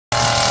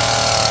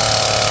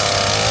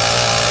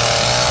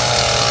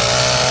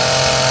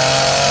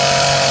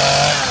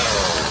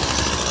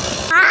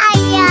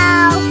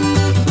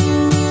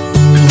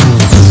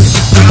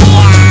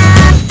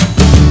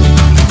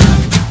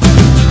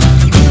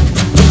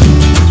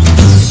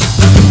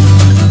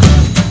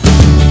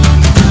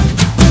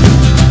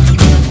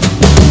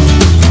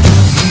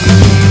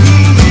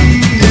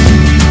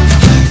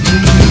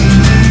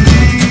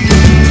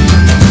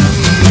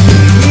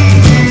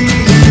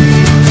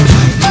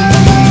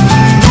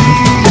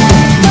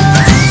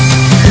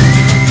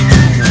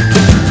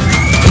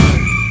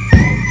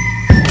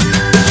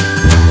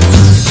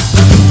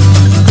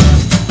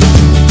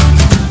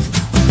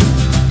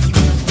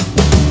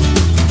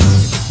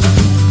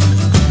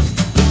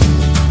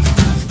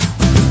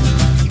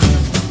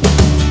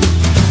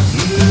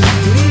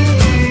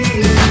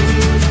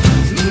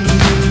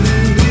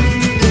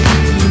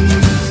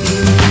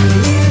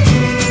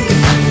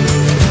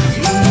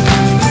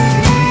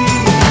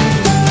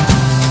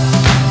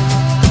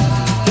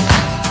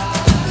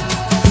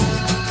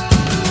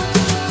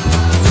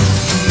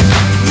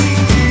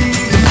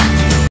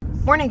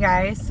morning,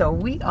 guys. So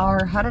we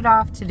are headed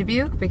off to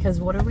Dubuque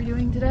because what are we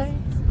doing today?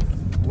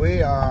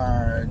 We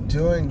are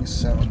doing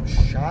some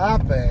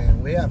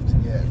shopping. We have to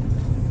get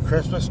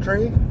Christmas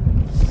tree.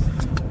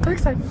 I'm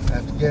excited.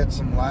 Have to get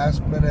some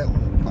last minute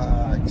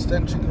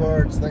extension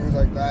cords, things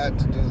like that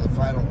to do the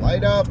final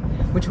light up.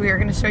 Which we are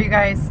going to show you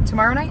guys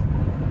tomorrow night?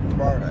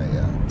 Tomorrow night,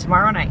 yeah.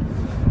 Tomorrow night.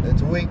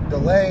 It's a week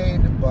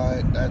delayed,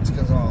 but that's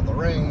because of all the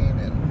rain.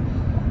 And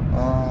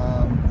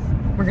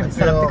we're going to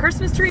set up the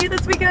Christmas tree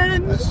this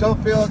weekend. I still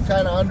feel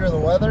kind of under the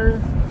weather.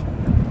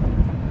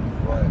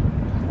 But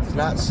it's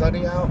not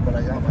sunny out, but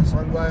I got my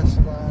sunglasses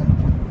on.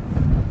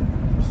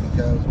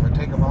 Because if I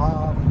take them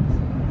off,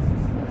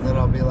 then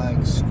I'll be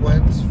like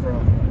Squints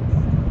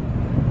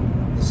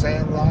from the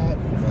Sandlot.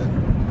 But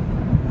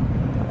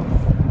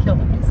Kill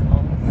them,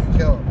 small.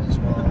 Kill them,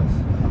 small.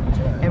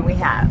 Right. And we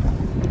have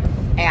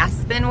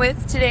Aspen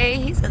with today.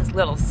 He's his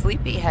little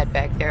sleepy head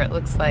back there. It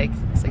looks like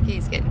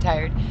he's getting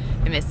tired.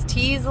 And Miss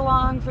T's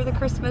along for the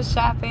Christmas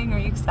shopping. Are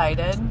you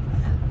excited?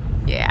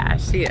 Yeah,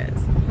 she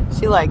is.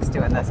 She likes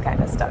doing this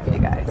kind of stuff, you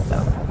guys.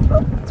 So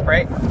it's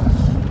bright.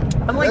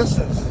 I'm like,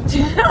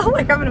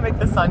 like I'm gonna make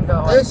the sun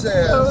go. This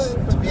is,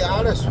 to be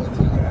honest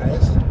with you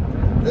guys,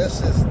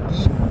 this is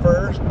the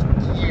first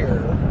year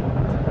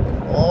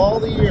in all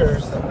the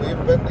years that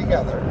we've been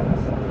together.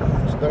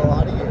 It's been a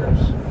lot of years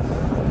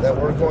that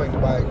we're going to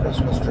buy a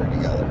Christmas tree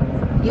together.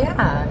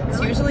 Yeah, it's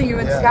usually you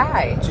and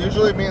Sky. It's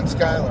usually me and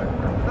Skylar.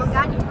 Oh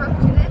God, you broke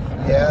tradition.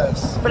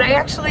 Yes. But I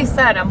actually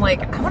said, I'm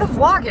like, I want to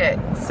vlog it.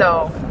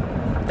 So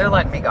they're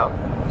letting me go.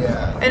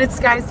 Yeah. And it's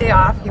Sky's day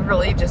off. He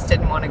really just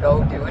didn't want to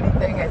go do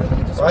anything. I think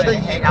he just wanted to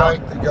hang out. I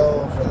think he'd like to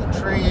go for the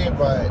tree,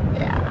 but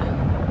yeah.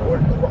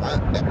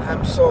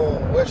 I'm so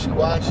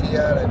wishy-washy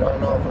yet. I don't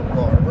know if I'm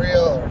going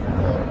real or if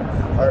I'm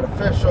going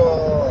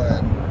artificial.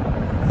 And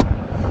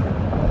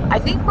I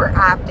think we're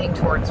opting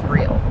towards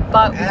real.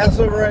 But as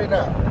of right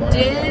now,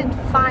 did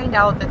find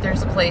out that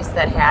there's a place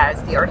that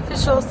has the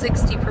artificial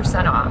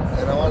 60% off.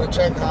 And I want to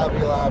check Hobby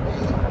Lobby.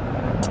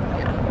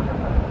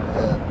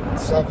 And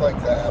stuff like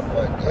that.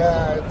 But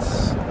yeah,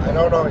 I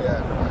don't know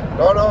yet.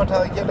 Don't know until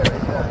I get it,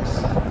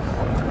 yes.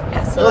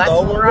 Yeah, so that's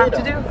what we're off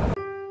to do.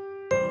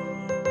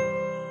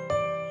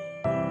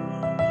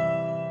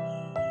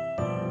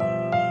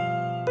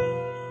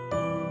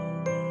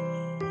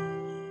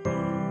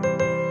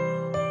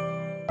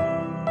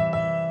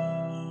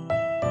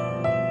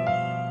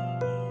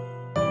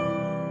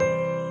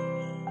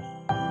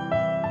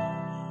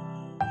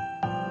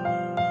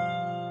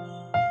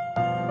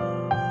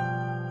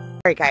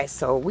 Alright guys,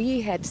 so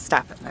we had to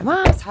stop at my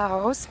mom's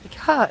house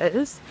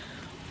because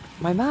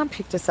my mom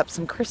picked us up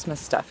some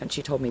Christmas stuff and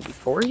she told me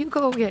before you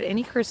go get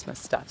any Christmas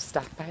stuff,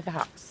 stop by the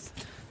house.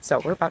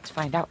 So we're about to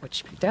find out what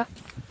she picked up.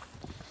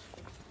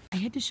 I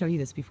had to show you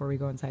this before we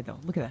go inside though.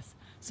 Look at this.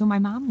 So my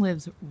mom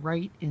lives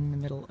right in the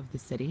middle of the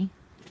city,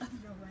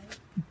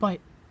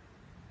 but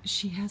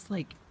she has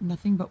like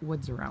nothing but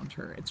woods around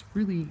her. It's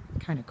really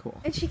kind of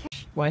cool. And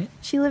What?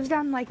 She lives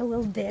down like a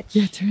little ditch.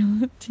 Yeah,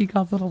 she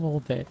calls it a little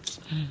ditch.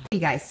 Hey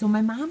guys, so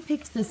my mom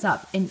picked this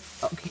up and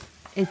okay,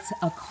 it's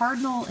a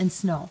cardinal and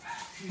snow.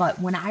 But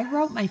when I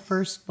wrote my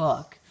first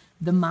book,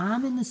 the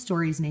mom in the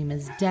story's name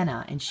is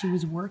Denna, and she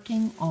was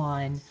working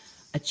on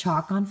a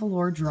chalk on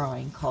velour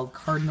drawing called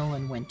Cardinal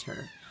in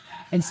Winter.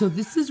 And so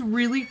this is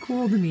really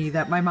cool to me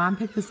that my mom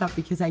picked this up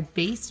because I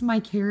based my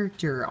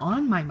character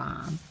on my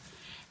mom.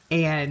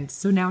 And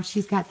so now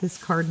she's got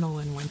this Cardinal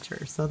in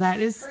Winter. So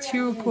that is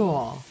too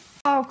cool.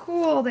 Oh,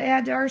 cool, to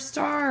add to our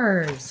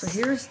stars. So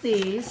here's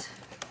these.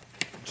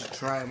 Did you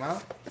try them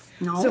out?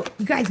 No. So,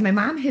 you guys, my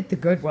mom hit the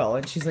Goodwill,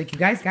 and she's like, you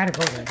guys got to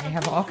go there. They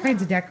have all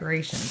kinds of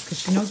decorations, because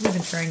she knows we've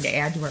been trying to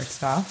add to our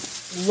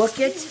stuff. Look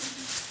at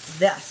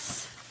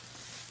this.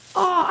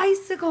 Oh,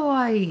 icicle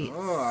lights.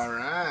 Oh, all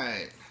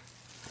right.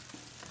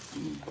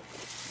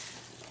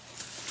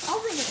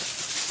 Open it.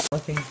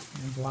 Looking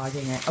and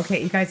vlogging it.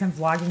 Okay, you guys, I'm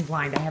vlogging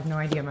blind. I have no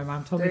idea. My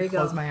mom told me to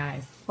close my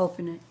eyes.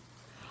 Open it.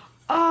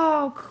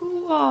 Oh,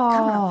 cool.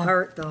 Coming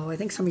apart, though. I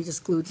think somebody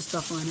just glued the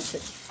stuff on it,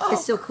 but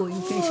it's still cool.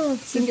 You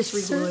can just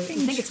re-glue it. I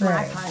think it's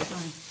my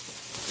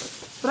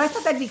iPod. But I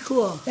thought that'd be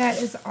cool.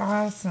 That is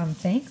awesome.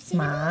 Thanks,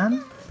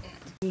 Mom.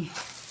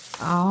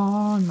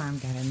 Oh, Mom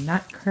got a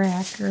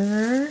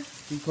nutcracker.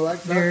 You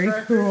collect Very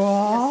nutcrackers?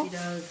 cool. Yes, he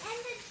does.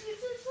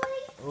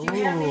 Oh. Do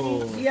you have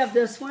any? Do you have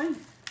this one?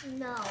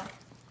 No.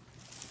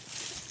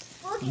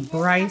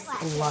 Bryce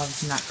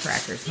loves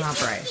nutcrackers, huh,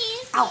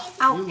 Bryce? Ow,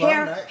 ow,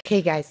 hair.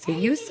 Okay, guys, so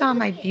you saw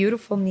my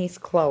beautiful niece,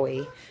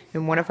 Chloe,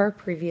 in one of our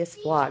previous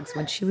vlogs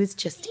when she was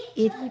just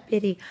itty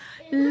bitty.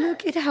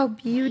 Look at how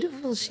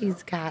beautiful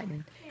she's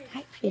gotten.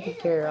 Hi, pretty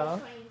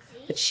girl.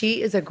 But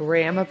she is a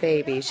grandma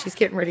baby. She's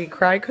getting ready to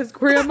cry because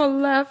grandma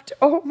left.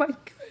 Oh, my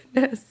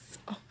goodness.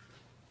 Oh.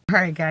 All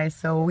right, guys,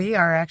 so we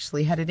are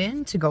actually headed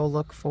in to go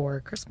look for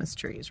Christmas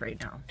trees right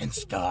now. And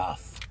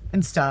stuff.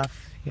 And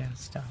stuff. Yeah,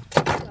 stuff.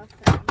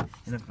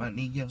 And if my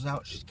knee gives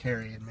out, she's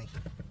carrying me.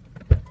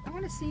 I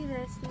want to see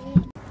this.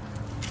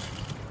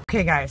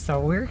 Okay guys, so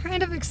we're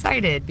kind of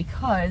excited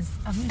because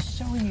I'm going to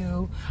show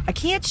you, I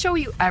can't show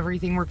you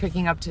everything we're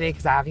picking up today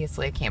because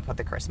obviously I can't put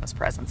the Christmas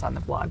presents on the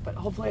vlog, but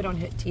hopefully I don't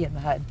hit T in the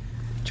head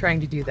trying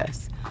to do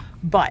this.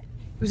 But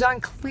it was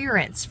on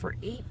clearance for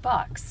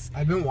 $8.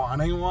 I've been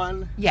wanting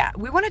one. Yeah,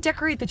 we want to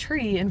decorate the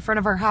tree in front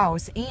of our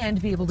house and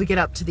be able to get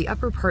up to the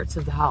upper parts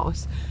of the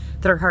house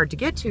that are hard to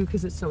get to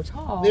because it's so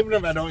tall. Even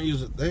if I don't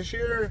use it this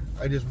year,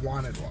 I just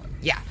wanted one.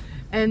 Yeah,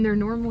 and they're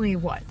normally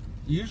what?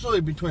 Usually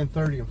between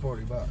 30 and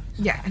 40 bucks.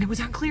 Yeah, and it was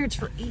on clearance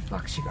for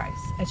 $8, you guys,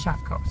 at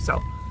Shopko. So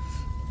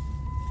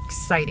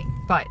exciting.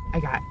 But I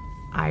got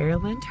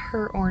Ireland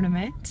her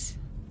ornament.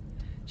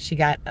 She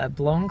got a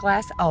blown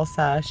glass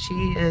Elsa.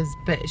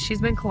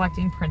 She's been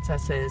collecting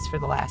princesses for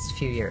the last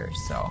few years,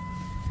 so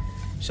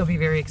she'll be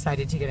very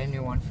excited to get a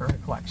new one for her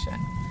collection.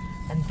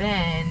 And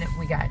then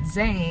we got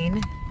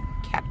Zane,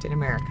 Captain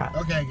America.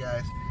 Okay,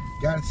 guys,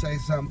 gotta say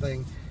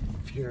something.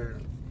 If you're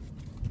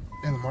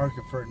in the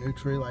market for a new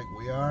tree like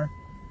we are,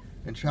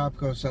 and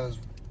Shopko says,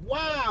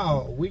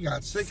 wow, we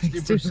got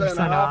 60%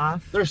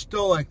 off. They're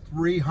still like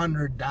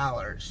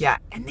 $300. Yeah,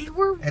 and they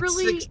were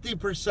really... At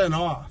 60%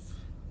 off.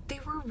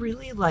 They were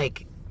really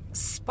like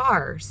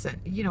sparse, and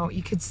you know,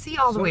 you could see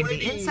all the way to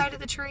the inside of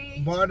the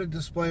tree. Bought a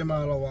display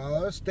model while I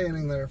was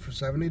standing there for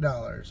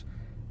 $70,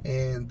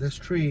 and this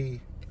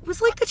tree... It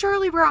was like the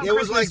Charlie Brown Christmas tree. It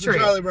was like the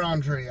Charlie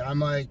Brown tree. I'm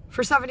like...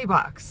 For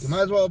 $70. You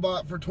might as well have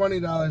bought for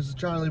 $20 the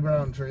Charlie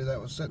Brown tree that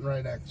was sitting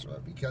right next to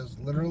it, because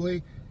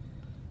literally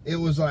it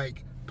was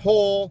like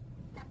pull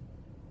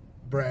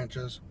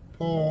branches,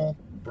 pull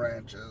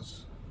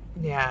branches.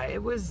 Yeah,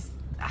 it was,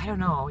 I don't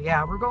know.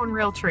 Yeah, we're going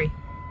real tree.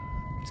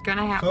 It's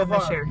gonna happen So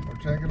far, this year. we're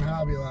checking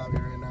Hobby Lobby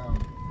right now.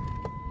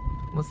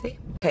 We'll see.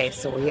 Okay,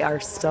 so we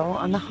are still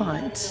on the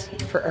hunt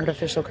for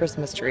artificial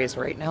Christmas trees.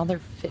 Right now they're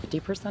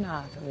 50%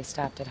 off, and we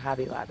stopped at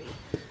Hobby Lobby.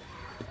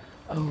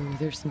 Oh,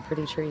 there's some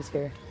pretty trees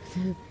here.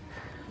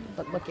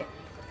 But look at,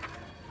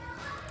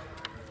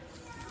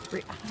 I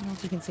don't know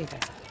if you can see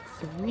this,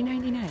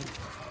 $3.99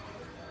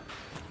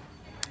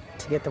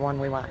 to get the one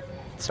we want.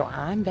 So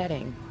I'm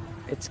betting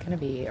it's gonna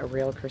be a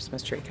real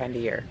Christmas tree kind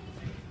of year.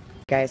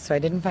 Guys, so I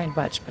didn't find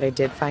much, but I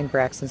did find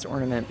Braxton's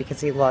ornament because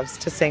he loves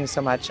to sing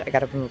so much. I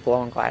got him a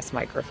blown glass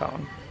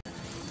microphone.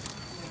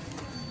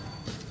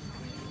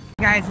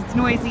 Guys, it's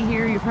noisy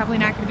here. You're probably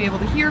not going to be able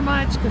to hear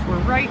much because we're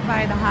right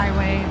by the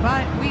highway,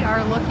 but we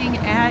are looking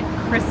at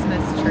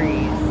Christmas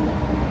trees,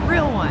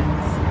 real ones,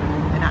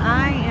 and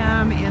I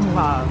am in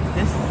love.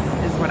 This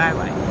is what I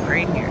like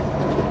right here.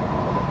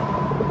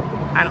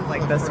 I don't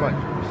like this one.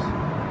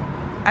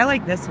 I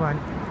like this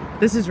one.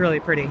 This is really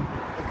pretty.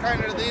 What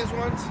kind are these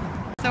ones?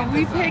 So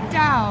we picked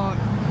out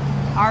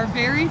our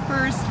very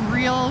first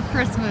real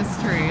Christmas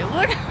tree.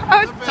 Look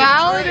how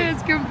tall it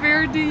is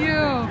compared to you.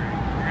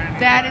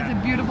 That is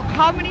a beautiful,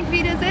 how many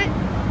feet is it?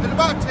 It's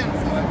about 10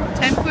 foot.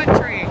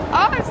 10-foot tree.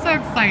 Oh, I'm so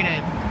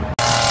excited.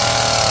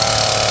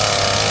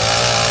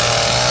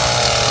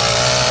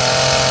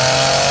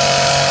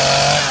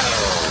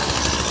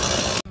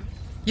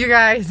 You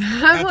guys,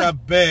 that's a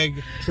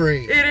big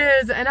tree.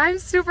 It is, and I'm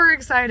super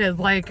excited.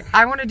 Like,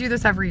 I want to do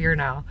this every year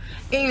now.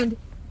 And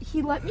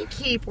he let me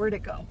keep, where'd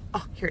it go?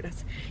 Oh, here it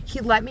is. He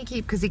let me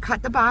keep because he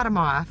cut the bottom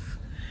off.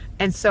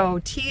 And so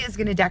T is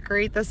going to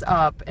decorate this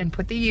up and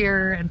put the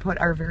year and put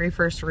our very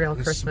first real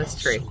Christmas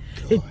tree.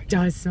 So it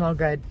does smell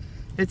good.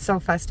 It's so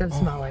festive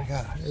smelling. Oh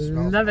my God, it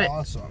smells Love it.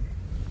 Awesome.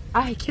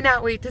 I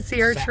cannot wait to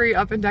see our tree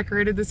up and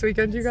decorated this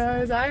weekend, you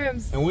guys. I am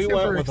super excited. And we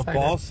went with a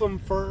balsam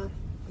fir.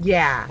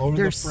 Yeah, over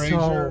they're the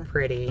so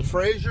pretty. The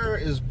Fraser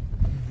is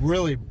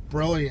really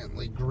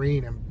brilliantly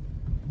green and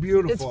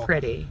beautiful. It's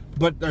pretty.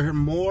 But they're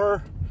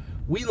more,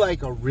 we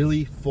like a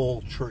really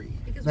full tree.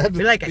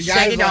 We like a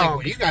shaggy dog.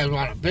 Like, you guys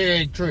want a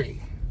big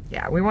tree.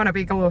 Yeah, we want a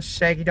big little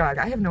shaggy dog.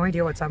 I have no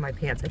idea what's on my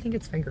pants. I think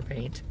it's finger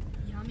paint.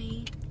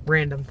 Yummy.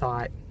 Random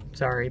thought.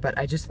 Sorry, but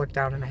I just looked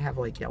down and I have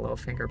like yellow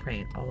finger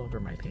paint all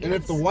over my pants. And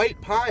if the white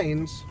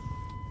pines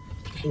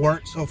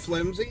weren't so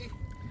flimsy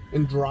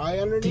and dry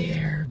underneath.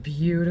 They're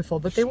beautiful,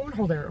 but they won't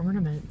hold our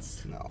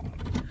ornaments. No.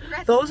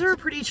 Those are a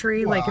pretty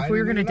tree, like if we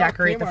were going to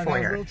decorate the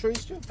foyer.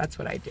 That's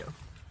what I do.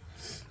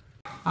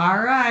 All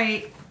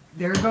right,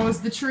 there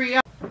goes the tree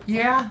up.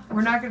 Yeah,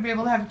 we're not going to be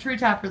able to have a tree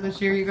topper this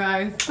year, you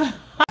guys.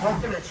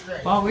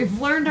 Well,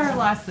 we've learned our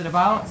lesson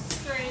about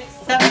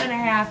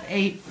 7.5,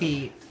 8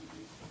 feet.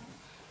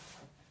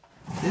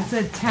 It's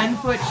a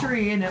 10-foot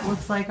tree, and it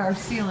looks like our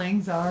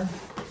ceilings are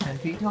 10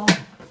 feet tall.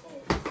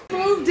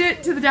 Moved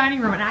it to the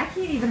dining room, and I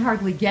can't even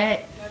hardly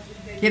get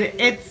it.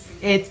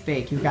 It's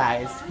big, you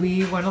guys.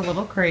 We went a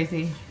little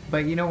crazy,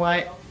 but you know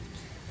what?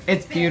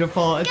 It's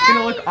beautiful. It's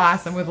gonna look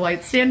awesome with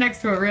lights. Stand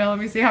next to it, real. Let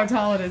me see how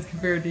tall it is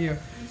compared to you.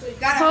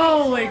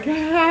 Holy cow!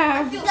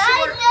 Guys,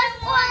 guess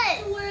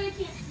what?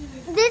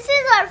 This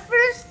is our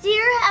first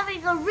year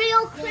having a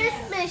real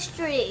Christmas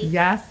tree.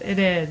 Yes, it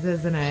is,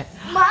 isn't it?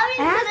 Mommy's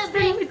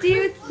Aspen, gonna what do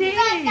you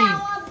think?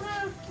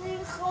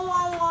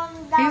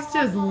 He's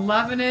just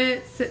loving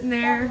it, sitting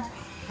there.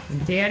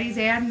 And Daddy's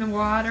adding the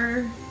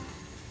water.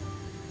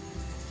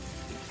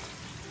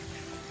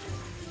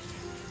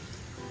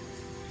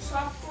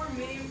 Soft core,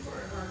 medium core,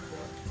 or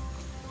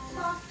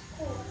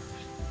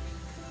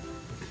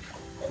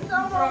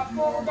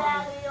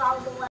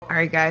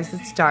Alright guys,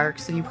 it's dark,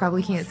 so you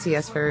probably can't see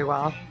us very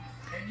well.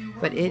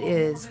 But it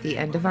is the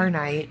end of our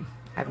night.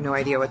 I have no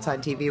idea what's on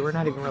TV. We're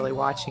not even really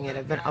watching it.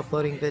 I've been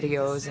uploading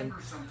videos and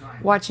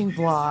watching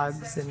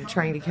vlogs and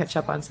trying to catch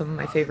up on some of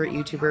my favorite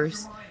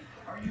YouTubers.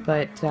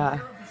 But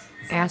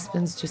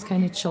Aspen's just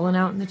kind of chilling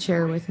out in the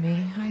chair with me.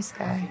 Hi,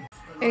 Sky.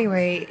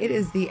 Anyway, it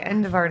is the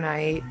end of our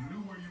night.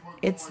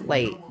 It's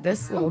late.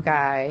 This little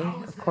guy,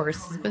 of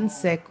course, has been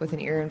sick with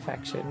an ear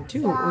infection.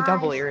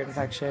 Double ear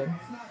infection.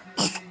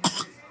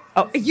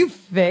 Oh, you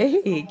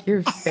fake.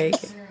 You're fake.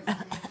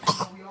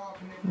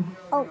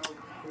 Oh.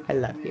 I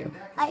love you.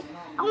 I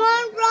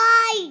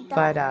want to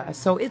ride. But,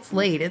 so it's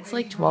late. It's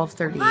like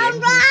 12:30.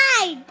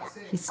 Ride.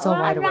 He's still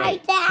wide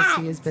awake because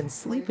he has been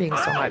sleeping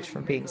so much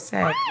from being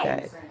sick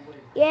that,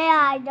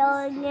 Yeah, I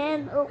know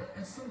again.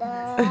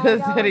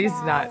 that he's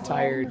not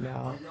tired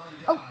now.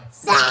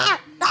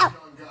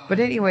 But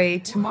anyway,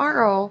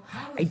 tomorrow,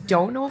 I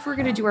don't know if we're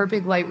going to do our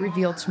big light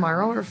reveal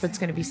tomorrow or if it's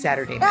going to be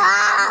Saturday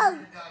night.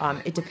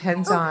 It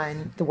depends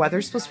on, the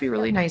weather's supposed to be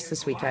really nice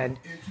this weekend,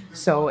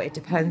 so it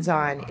depends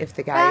on if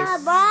the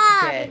guys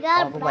get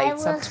all the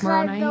lights up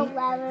tomorrow night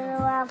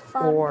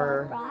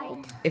or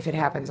if it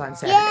happens on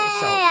Saturday.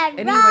 So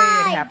anyway,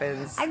 it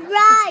happens.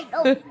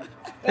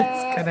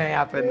 It's going to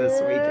happen this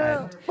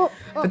weekend.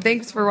 But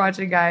thanks for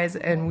watching, guys,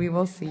 and we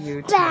will see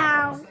you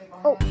tomorrow.